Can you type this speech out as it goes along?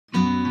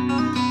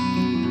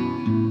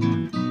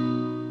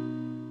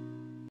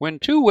When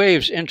two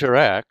waves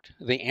interact,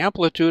 the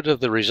amplitude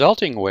of the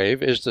resulting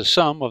wave is the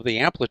sum of the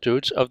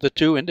amplitudes of the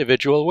two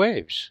individual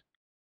waves.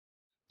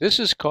 This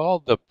is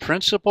called the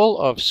principle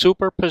of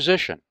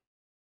superposition.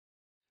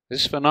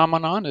 This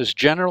phenomenon is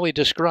generally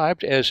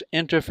described as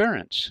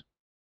interference,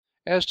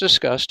 as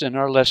discussed in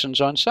our lessons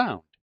on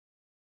sound.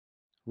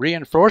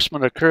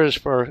 Reinforcement occurs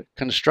for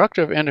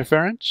constructive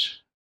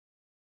interference.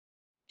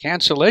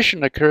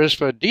 Cancellation occurs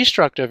for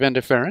destructive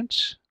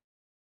interference.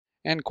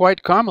 And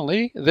quite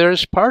commonly,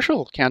 there's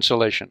partial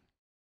cancellation.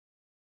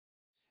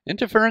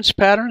 Interference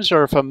patterns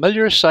are a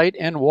familiar sight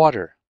in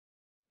water.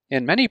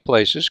 In many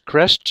places,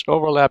 crests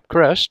overlap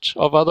crests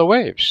of other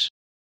waves.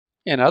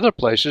 In other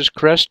places,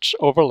 crests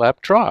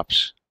overlap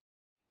troughs.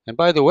 And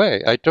by the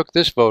way, I took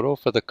this photo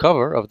for the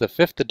cover of the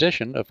 5th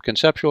edition of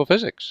Conceptual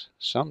Physics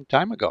some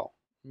time ago.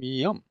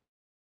 Yum.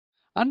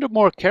 Under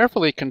more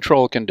carefully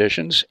controlled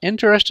conditions,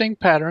 interesting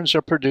patterns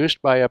are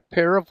produced by a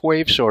pair of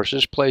wave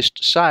sources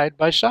placed side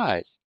by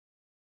side,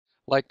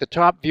 like the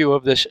top view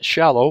of this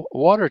shallow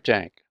water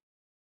tank.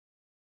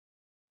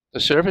 The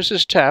surface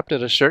is tapped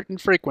at a certain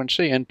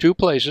frequency in two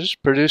places,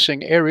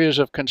 producing areas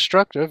of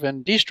constructive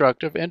and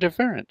destructive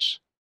interference.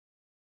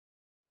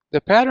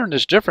 The pattern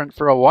is different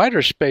for a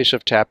wider space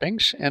of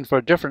tappings and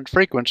for different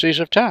frequencies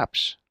of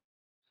taps.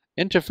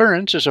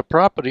 Interference is a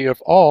property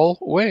of all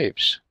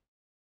waves.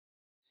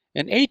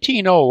 In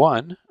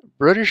 1801,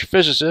 British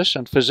physicist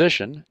and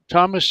physician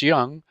Thomas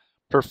Young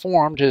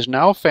performed his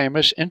now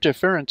famous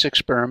interference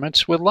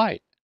experiments with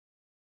light.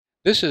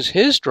 This is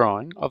his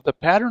drawing of the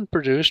pattern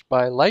produced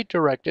by light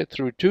directed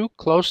through two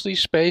closely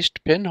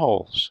spaced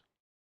pinholes.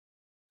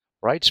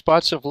 Bright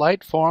spots of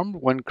light formed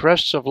when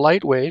crests of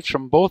light waves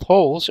from both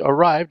holes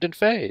arrived in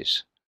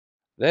phase,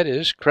 that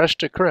is, crest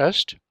to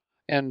crest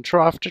and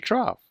trough to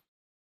trough.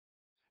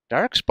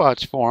 Dark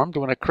spots formed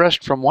when a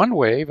crest from one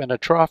wave and a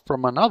trough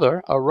from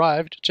another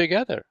arrived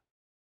together.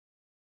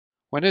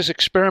 When his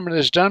experiment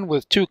is done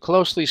with two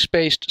closely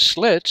spaced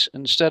slits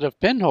instead of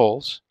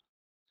pinholes,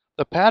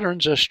 the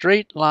patterns are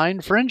straight-line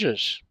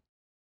fringes.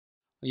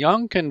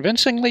 Young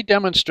convincingly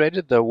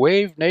demonstrated the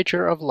wave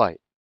nature of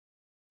light.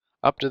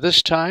 Up to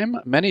this time,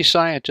 many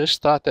scientists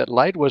thought that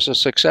light was a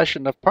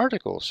succession of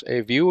particles,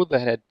 a view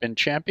that had been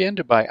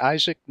championed by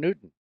Isaac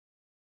Newton.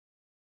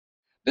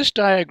 This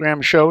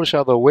diagram shows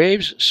how the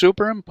waves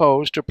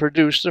superimpose to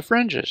produce the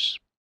fringes.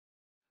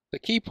 The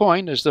key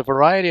point is the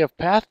variety of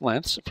path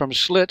lengths from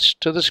slits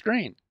to the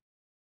screen.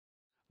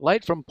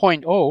 Light from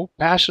point O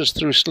passes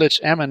through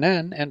slits M and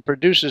N and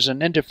produces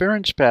an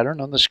interference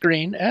pattern on the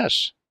screen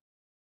S.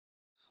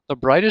 The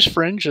brightest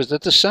fringe is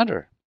at the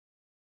center.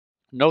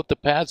 Note the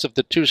paths of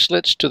the two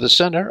slits to the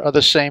center are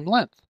the same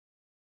length.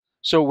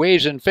 So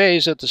waves in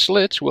phase at the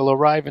slits will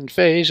arrive in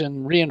phase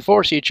and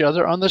reinforce each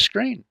other on the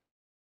screen.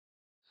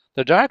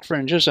 The dark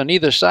fringes on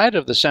either side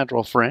of the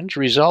central fringe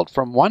result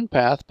from one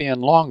path being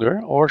longer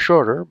or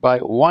shorter by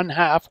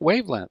 1/2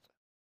 wavelength.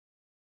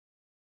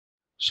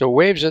 So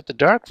waves at the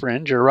dark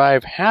fringe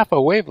arrive half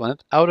a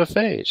wavelength out of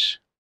phase.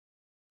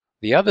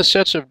 The other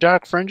sets of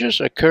dark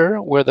fringes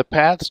occur where the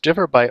paths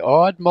differ by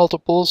odd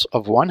multiples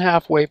of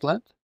 1/2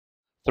 wavelength,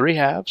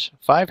 3/2,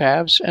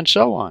 5/2, and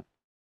so on.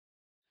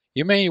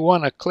 You may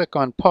want to click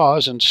on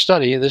pause and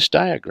study this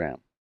diagram.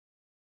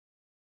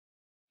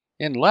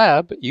 In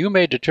lab, you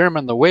may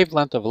determine the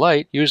wavelength of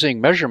light using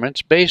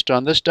measurements based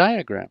on this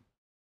diagram.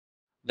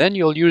 Then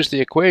you'll use the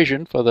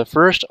equation for the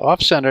first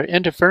off-center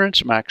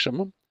interference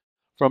maximum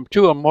from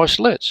two or more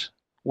slits,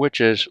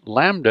 which is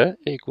lambda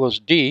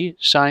equals d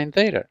sine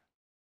theta,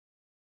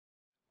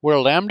 where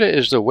lambda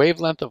is the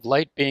wavelength of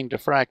light being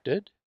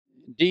diffracted,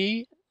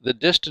 d the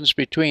distance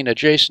between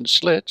adjacent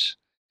slits,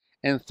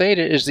 and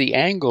theta is the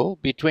angle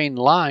between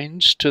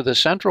lines to the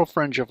central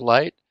fringe of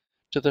light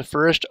to the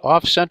first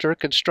off-center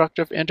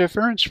constructive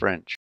interference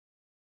fringe.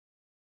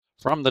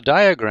 From the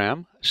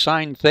diagram,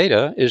 sine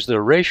theta is the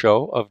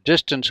ratio of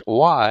distance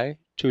y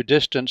to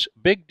distance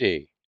big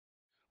D,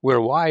 where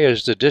y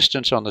is the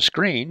distance on the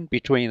screen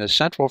between the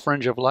central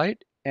fringe of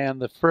light and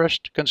the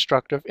first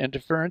constructive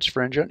interference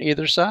fringe on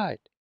either side.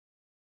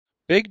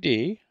 Big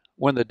D,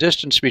 when the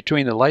distance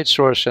between the light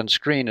source and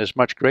screen is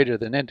much greater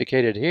than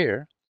indicated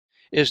here,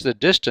 is the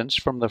distance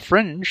from the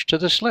fringe to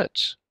the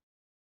slits.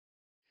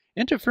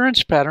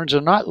 Interference patterns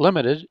are not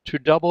limited to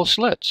double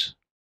slits.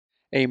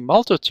 A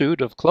multitude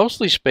of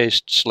closely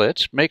spaced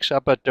slits makes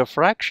up a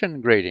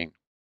diffraction grating.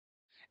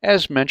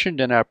 As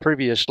mentioned in our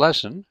previous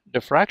lesson,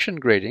 diffraction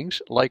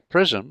gratings, like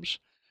prisms,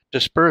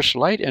 disperse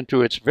light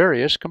into its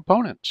various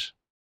components.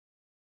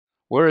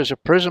 Whereas a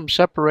prism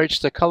separates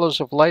the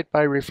colors of light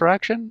by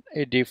refraction,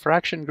 a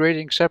diffraction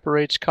grating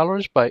separates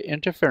colors by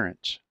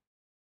interference.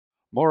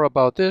 More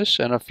about this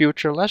in a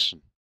future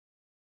lesson.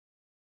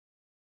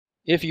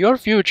 If your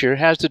future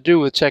has to do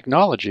with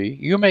technology,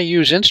 you may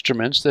use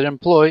instruments that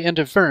employ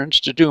interference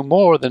to do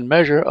more than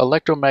measure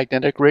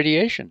electromagnetic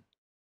radiation.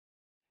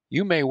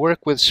 You may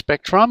work with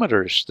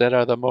spectrometers that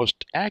are the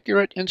most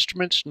accurate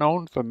instruments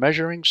known for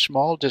measuring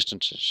small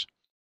distances.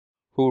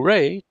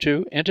 Hooray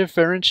to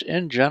interference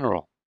in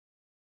general.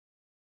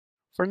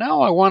 For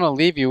now, I want to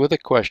leave you with a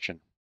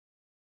question.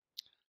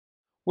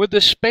 Would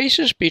the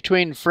spaces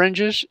between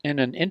fringes in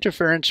an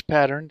interference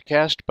pattern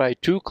cast by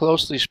two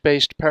closely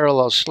spaced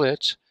parallel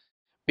slits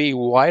be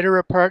wider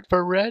apart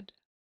for red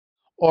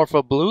or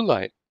for blue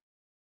light?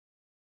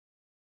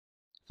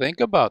 Think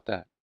about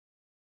that.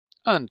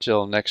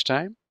 Until next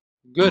time,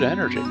 good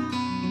energy.